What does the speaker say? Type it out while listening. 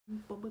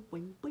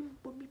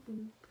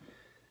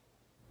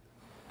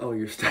Oh,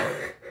 you're stuck.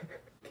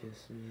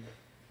 Kiss me.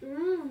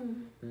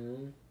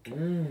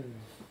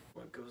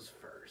 What goes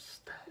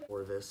first?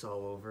 Pour this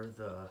all over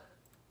the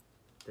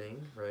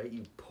thing, right?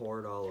 You pour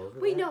it all over.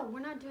 Wait, no, we're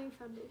not doing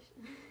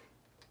foundation.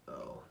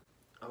 Oh,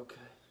 okay.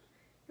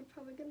 You're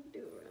probably gonna do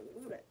it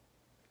around it.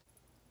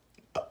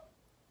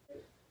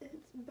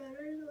 It's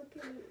better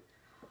looking.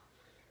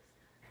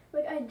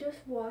 Like, I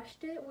just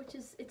washed it, which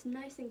is, it's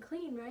nice and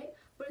clean, right?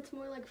 But it's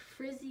more like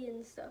frizzy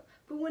and stuff.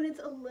 But when it's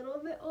a little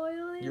bit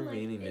oily, You're like,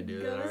 meaning to do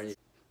that, aren't you?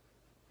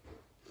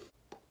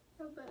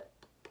 A bit.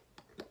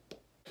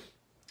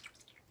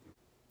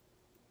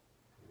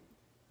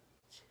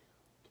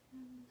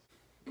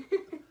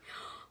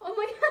 Oh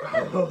my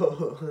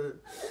god!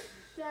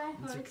 Did I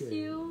hurt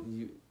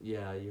you?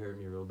 Yeah, you hurt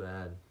me real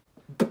bad.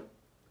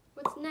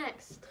 What's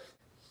next?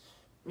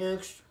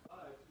 Next.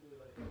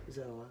 Is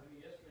that a lot?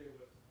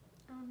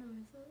 I don't know,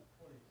 is it?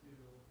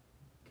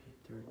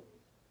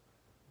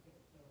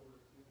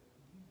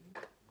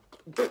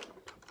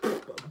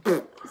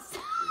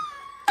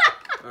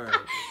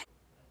 Alright.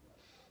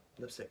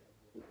 Lipstick.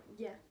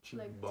 Yeah,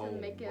 like to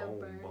make it a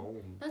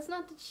burn. That's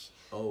not the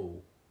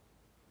Oh.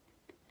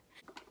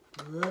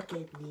 Look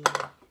at me.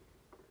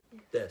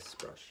 This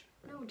brush.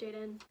 No,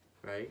 Jayden.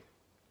 Right?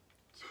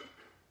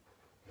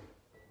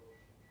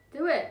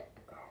 Do it.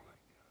 Oh my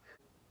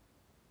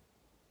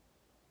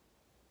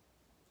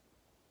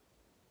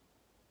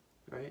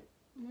god. Right?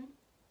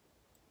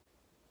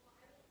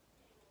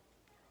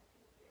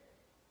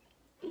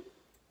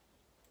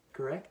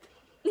 Correct?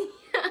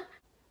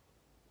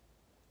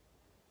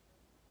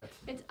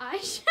 It's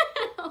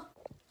eyeshadow.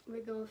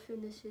 We're gonna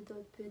finish it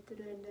up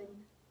better and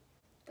then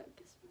don't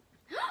kiss me.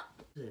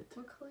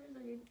 What colors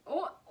are you?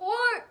 Or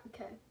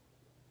okay.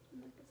 I'm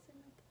not gonna say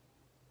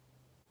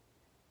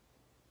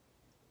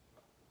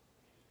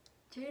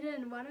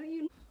nothing. Jayden, why don't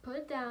you put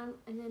it down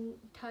and then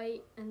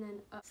tight and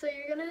then up? So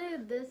you're gonna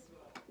do this.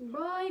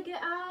 Boy,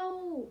 get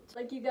out!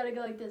 Like you gotta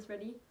go like this.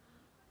 Ready?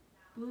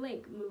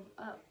 Blink, move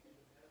up,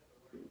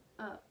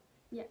 up.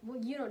 Yeah. Well,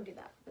 you don't do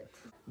that. But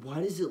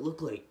why does it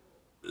look like?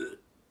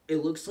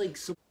 It looks like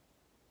so.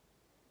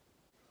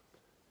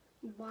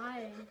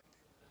 Why?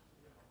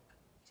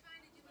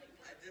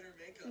 I did her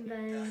makeup.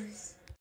 Guys.